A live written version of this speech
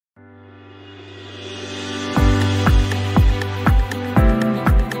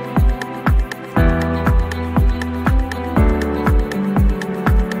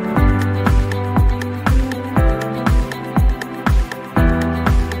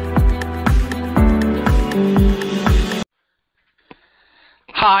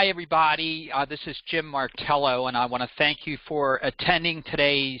Hi, everybody. This is Jim Martelo, and I want to thank you for attending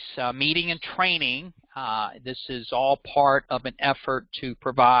today's meeting and training. This is all part of an effort to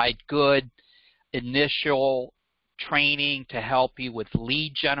provide good initial training to help you with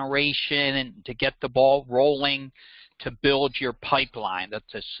lead generation and to get the ball rolling to build your pipeline. That's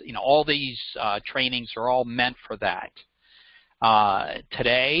just, all these trainings are all meant for that.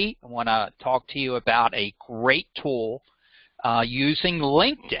 Today, I want to talk to you about a great tool using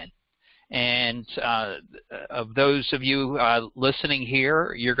LinkedIn. And of those of you listening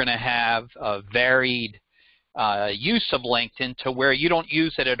here, you're going to have a varied use of LinkedIn to where you don't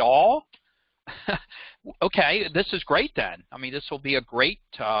use it at all. Okay, this is great then. I mean, this will be a great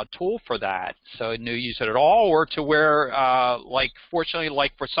tool for that. So you use it at all, or to where, fortunately,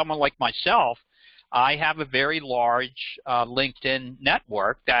 like for someone like myself, I have a very large LinkedIn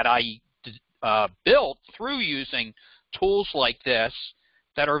network that I built through using tools like this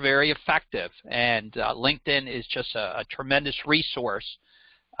that are very effective, and LinkedIn is just a tremendous resource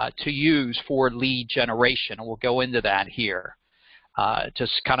to use for lead generation, and we'll go into that here.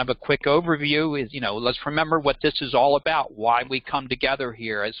 Just kind of a quick overview is, let's remember what this is all about, why we come together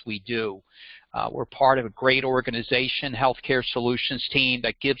here as we do. We're part of a great organization, healthcare solutions team,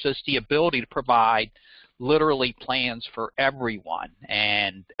 that gives us the ability to provide literally plans for everyone,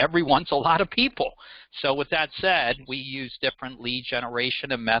 and everyone's a lot of people. So with that said, we use different lead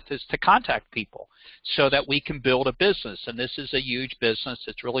generation and methods to contact people so that we can build a business, and this is a huge business.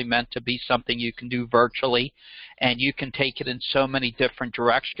 It's really meant to be something you can do virtually, and you can take it in so many different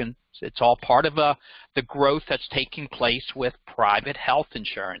directions. It's all part of the growth that's taking place with private health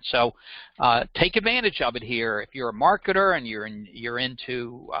insurance. So take advantage of it here. If you're a marketer and you're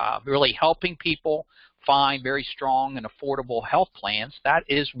into really helping people find very strong and affordable health plans, that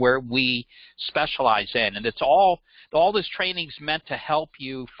is where we specialize in. And it's all this training is meant to help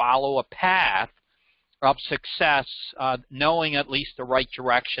you follow a path of success, knowing at least the right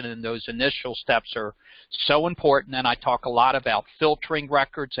direction, and those initial steps are so important. And I talk a lot about filtering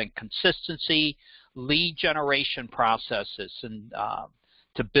records and consistency, lead generation processes, and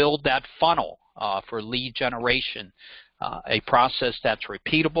to build that funnel for lead generation. A process that's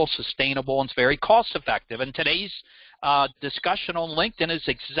repeatable, sustainable, and it's very cost-effective. And today's discussion on LinkedIn is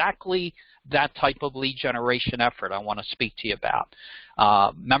exactly that type of lead generation effort I want to speak to you about.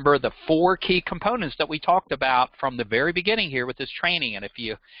 Remember the 4 key components that we talked about from the very beginning here with this training. And if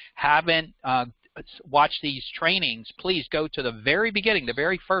you haven't watched these trainings, please go to the very beginning, the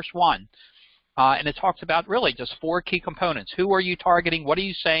very first one. And it talks about really just 4 key components. Who are you targeting? What are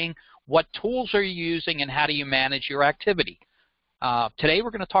you saying? What tools are you using, and how do you manage your activity? Today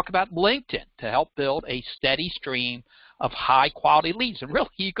we're going to talk about LinkedIn to help build a steady stream of high-quality leads. And really,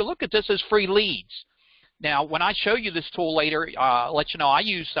 you can look at this as free leads. Now, when I show you this tool later, I'll let you know I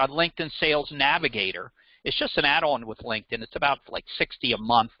use LinkedIn Sales Navigator. It's just an add-on with LinkedIn. It's about like $60 a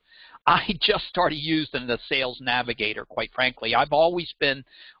month. I just started using the Sales Navigator, quite frankly. I've always been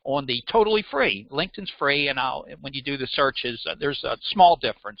on the totally free. LinkedIn's free, and when you do the searches, there's a small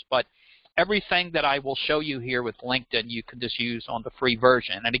difference. But everything that I will show you here with LinkedIn, you can just use on the free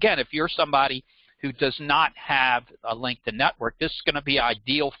version. And again, if you're somebody who does not have a LinkedIn network, this is going to be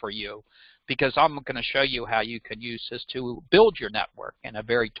ideal for you, because I'm going to show you how you can use this to build your network in a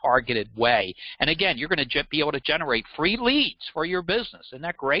very targeted way. And again, you're going to be able to generate free leads for your business. Isn't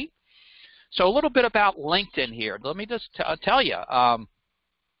that great? So a little bit about LinkedIn here. Let me just tell you,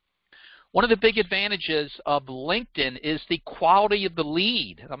 one of the big advantages of LinkedIn is the quality of the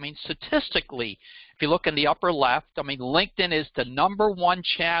lead. I mean, statistically, if you look in the upper left, I mean, LinkedIn is the #1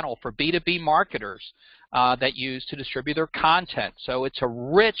 channel for B2B marketers that use to distribute their content. So it's a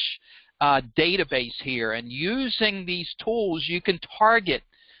rich database here, and using these tools, you can target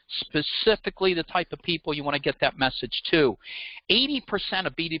specifically the type of people you want to get that message to. 80%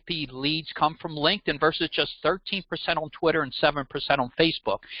 of B2B leads come from LinkedIn versus just 13% on Twitter and 7% on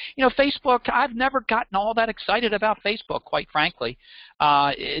Facebook. Facebook, I've never gotten all that excited about Facebook, quite frankly.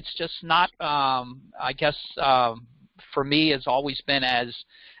 It's just not, I guess, for me, has always been as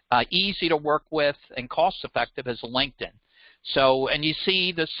easy to work with and cost-effective as LinkedIn. So, and you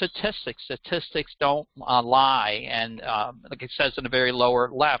see the statistics. Statistics don't lie. And like it says in the very lower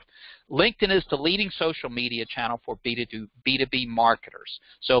left, LinkedIn is the leading social media channel for B2B marketers.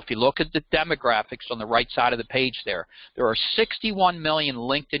 So if you look at the demographics on the right side of the page there are 61 million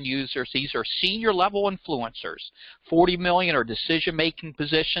LinkedIn users. These are senior level influencers. 40 million are decision-making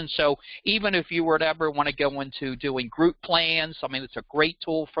positions. So even if you were to ever want to go into doing group plans, I mean, it's a great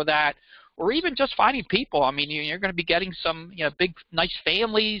tool for that. or even just finding people. I mean, you're going to be getting some, big, nice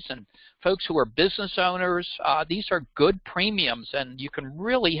families and folks who are business owners. These are good premiums, and you can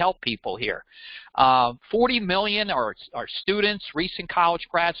really help people here. 40 million are students, recent college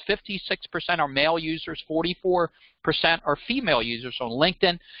grads. 56% are male users. 44% are female users on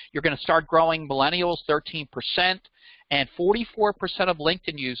LinkedIn. You're going to start growing millennials, 13%. And 44% of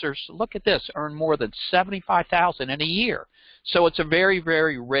LinkedIn users, look at this, earn more than $75,000 in a year. So it's a very,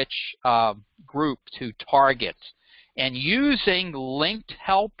 very rich group to target. And using Linked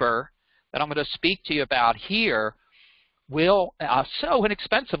Helper that I'm going to speak to you about here will, so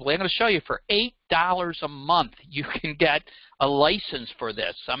inexpensively, I'm going to show you for $8 a month you can get a license for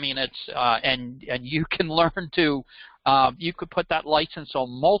this. I mean, it's, and you can learn to, you could put that license on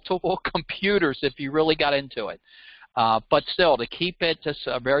multiple computers if you really got into it. But still, to keep it just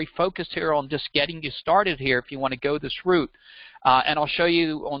very focused here on just getting you started here if you want to go this route. And I'll show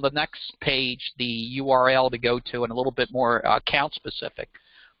you on the next page the URL to go to and a little bit more account specific.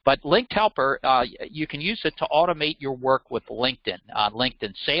 But Linked Helper, you can use it to automate your work with LinkedIn,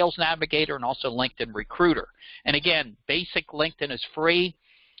 LinkedIn Sales Navigator, and also LinkedIn Recruiter. And again, basic LinkedIn is free.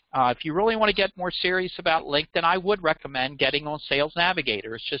 If you really want to get more serious about LinkedIn, I would recommend getting on Sales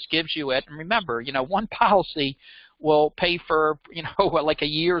Navigator. It just gives you it. And remember, one policy will pay for, like a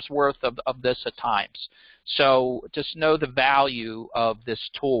year's worth of this at times. So just know the value of this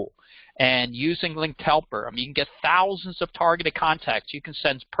tool. And using Linked Helper, I mean, you can get thousands of targeted contacts. You can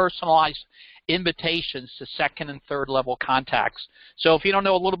send personalized invitations to second and third level contacts. So if you don't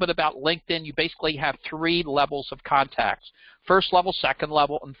know a little bit about LinkedIn, you basically have 3 levels of contacts: first level, second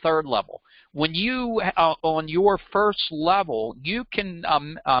level, and third level. When you, on your first level, you can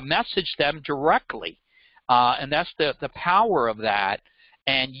message them directly. And that's the power of that.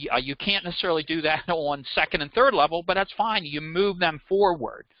 And you can't necessarily do that on second and third level, but that's fine. You move them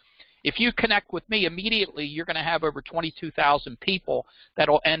forward. If you connect with me immediately, you're going to have over 22,000 people that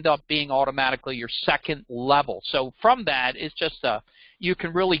will end up being automatically your second level. So from that, it's just you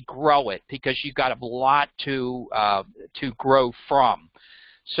can really grow it because you've got a lot to grow from.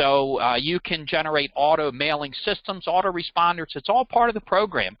 So you can generate auto mailing systems, autoresponders. It's all part of the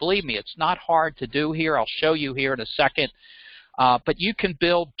program. Believe me, it's not hard to do here. I'll show you here in a second. But you can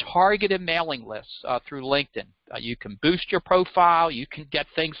build targeted mailing lists through LinkedIn. You can boost your profile. You can get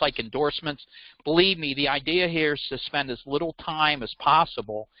things like endorsements. Believe me, the idea here is to spend as little time as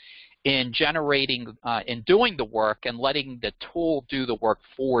possible in generating, in doing the work and letting the tool do the work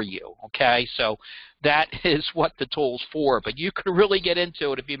for you, okay? So that is what the tool's for. But you could really get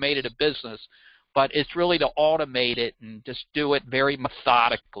into it if you made it a business. But it's really to automate it and just do it very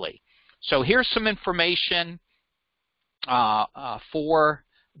methodically. So here's some information for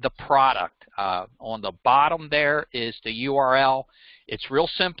the product. On the bottom there is the URL. It's real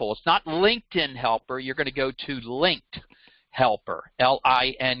simple. It's not LinkedIn Helper. You're going to go to Linked Helper,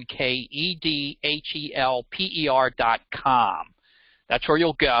 LinkedHelper.com. That's where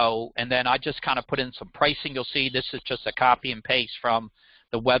you'll go. And then I just kind of put in some pricing. You'll see this is just a copy and paste from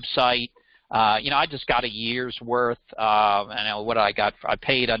the website. I just got a year's worth. What I got? I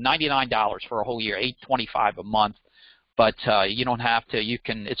paid $99 for a whole year, $8.25 a month. But you don't have to. You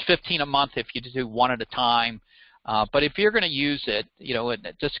can. It's $15 a month if you do one at a time. But if you're going to use it,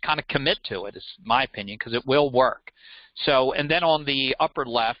 just kind of commit to it. Is my opinion, because it will work. So, and then on the upper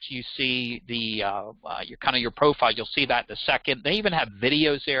left, you see the your profile. You'll see that in a second. They even have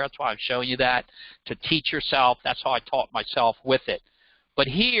videos there. That's why I'm showing you that, to teach yourself. That's how I taught myself with it. But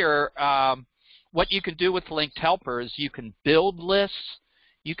here, what you can do with Linked Helper is you can build lists.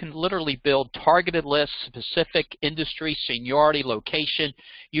 You can literally build targeted lists, specific industry, seniority, location.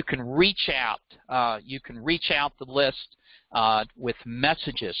 You can reach out. The list with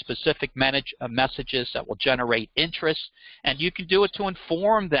messages, specific messages that will generate interest. And you can do it to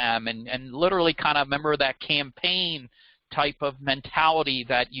inform them and literally kind of remember that campaign type of mentality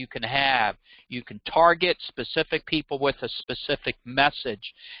that you can have. You can target specific people with a specific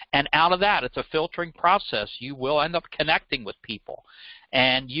message. And out of that, it's a filtering process. You will end up connecting with people.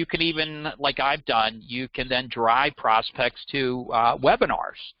 And you can even, like I've done, you can then drive prospects to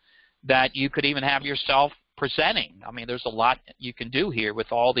webinars that you could even have yourself presenting. I mean, there's a lot you can do here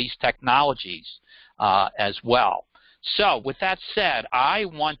with all these technologies as well. So with that said, I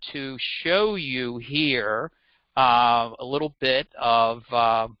want to show you here a little bit of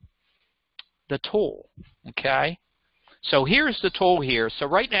the tool, okay? So here's the tool here. So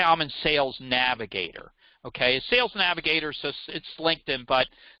right now I'm in Sales Navigator. Okay, Sales Navigator, so it's LinkedIn, but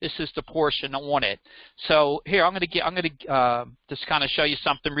this is the portion on it. So here, I'm going to just kind of show you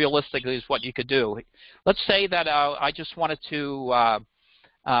something realistically is what you could do. Let's say that I just wanted to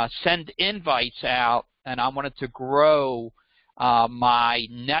send invites out, and I wanted to grow my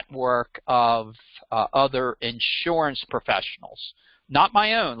network of other insurance professionals. Not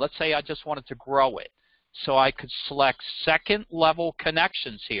my own. Let's say I just wanted to grow it. So I could select second level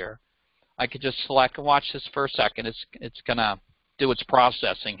connections here. I could just select, and watch this for a second. It's going to do its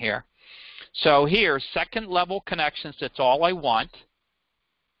processing here. So here, second level connections, that's all I want.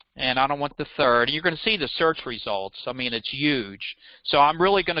 And I don't want the third. You're going to see the search results. I mean, it's huge. So I'm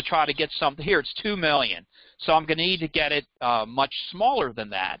really going to try to get something. Here, it's 2 million. So I'm going to need to get it much smaller than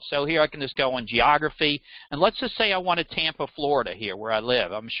that. So here I can just go on geography. And let's just say I wanted Tampa, Florida here, where I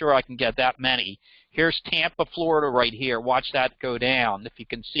live. I'm sure I can get that many. Here's Tampa, Florida right here. Watch that go down. If you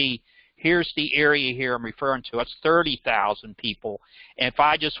can see, here's the area here I'm referring to. That's 30,000 people. And if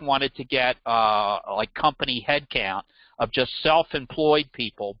I just wanted to get like company headcount of just self-employed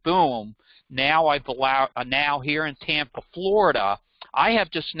people, boom, now I've allowed, now here in Tampa, Florida, I have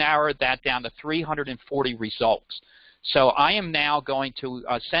just narrowed that down to 340 results. So I am now going to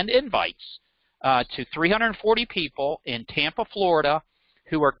send invites to 340 people in Tampa, Florida,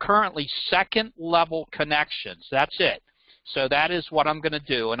 who are currently second level connections. That's it. So that is what I'm going to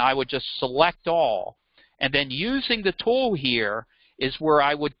do, and I would just select all. And then using the tool here is where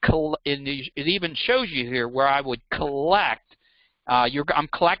I would, it even shows you here where I would collect, I'm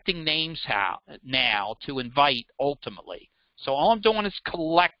collecting names now to invite ultimately. So all I'm doing is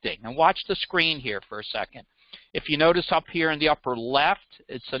collecting, and watch the screen here for a second. If you notice up here in the upper left,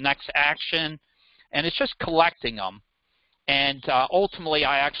 it's the next action, and it's just collecting them. And ultimately,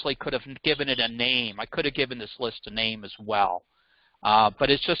 I actually could have given it a name. I could have given this list a name as well. But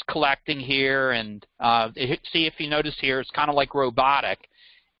it's just collecting here. And see, if you notice here, it's kind of like robotic.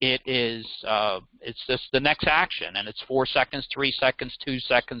 It is, it's just the next action. And it's 4 seconds, 3 seconds, 2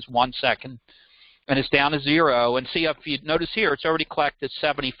 seconds, 1 second. And it's down to 0. And see, if you notice here, it's already collected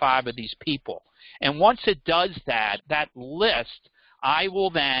 75 of these people. And once it does that, that list, I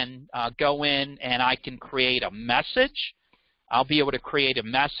will then go in and I can create a message. I'll be able to create a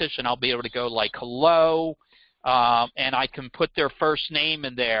message, and I'll be able to go like hello, and I can put their first name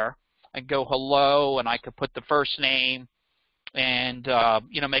in there and go hello, and I could put the first name and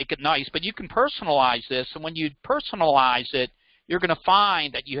you know, make it nice. But you can personalize this, and when you personalize it, you're going to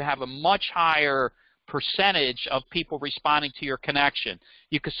find that you have a much higher percentage of people responding to your connection.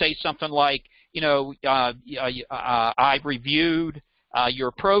 You could say something like, you know, I've reviewed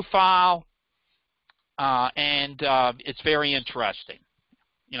your profile. And it's very interesting.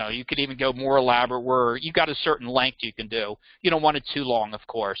 You know, you could even go more elaborate where you got a certain length you can do. You don't want it too long, of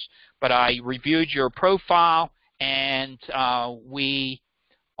course. But I reviewed your profile, and we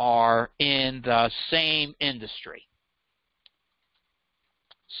are in the same industry.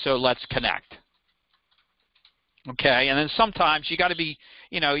 So let's connect. Okay, and then sometimes you got to be,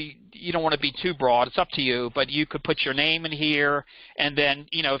 you know, you don't want to be too broad. It's up to you, but you could put your name in here, and then,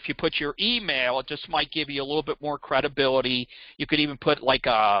 you know, if you put your email, it just might give you a little bit more credibility. You could even put like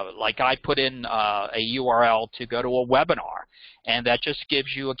I put in a URL to go to a webinar, and that just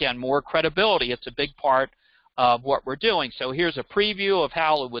gives you, again, more credibility. It's a big part of what we're doing. So here's a preview of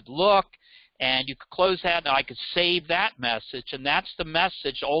how it would look. And you could close that, and I could save that message, and that's the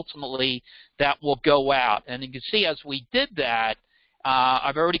message ultimately that will go out. And you can see as we did that,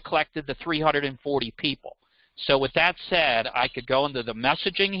 I've already collected the 340 people. So with that said, I could go into the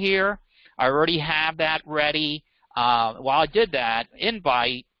messaging here. I already have that ready. While I did that,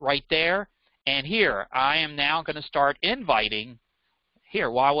 invite right there. And here, I am now going to start inviting here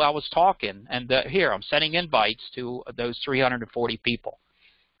while I was talking. And here, I'm sending invites to those 340 people.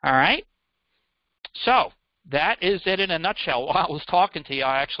 All right? So that is it in a nutshell. While I was talking to you,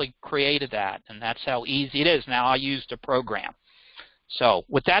 I actually created that, and that's how easy it is. Now I use the program. So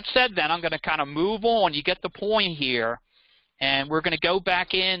with that said, then I'm going to kind of move on. You get the point here, and we're going to go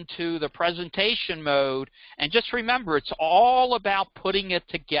back into the presentation mode. And just remember, it's all about putting it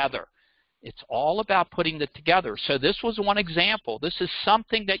together. It's all about putting it together. So this was one example. This is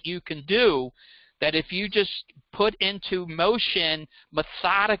something that you can do that if you just put into motion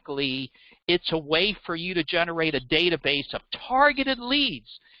methodically, it's a way for you to generate a database of targeted leads.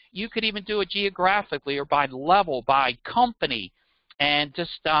 You could even do it geographically or by level, by company, and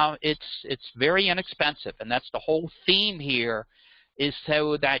just it's very inexpensive. And that's the whole theme here, is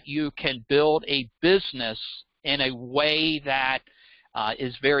so that you can build a business in a way that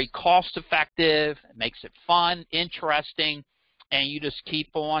is very cost effective, makes it fun, interesting, and you just keep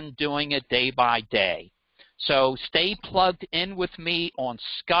on doing it day by day. So stay plugged in with me on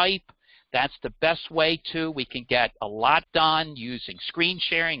Skype. That's the best way to. We can get a lot done using screen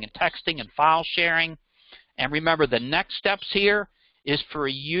sharing and texting and file sharing. And remember, the next steps here is for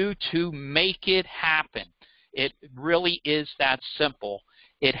you to make it happen. It really is that simple.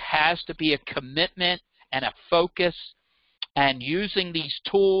 It has to be a commitment and a focus, and using these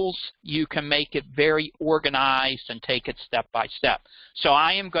tools, you can make it very organized and take it step by step. So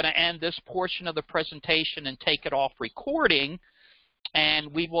I am going to end this portion of the presentation and take it off recording,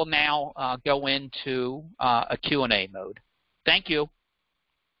 and we will now go into a Q&A mode. Thank you.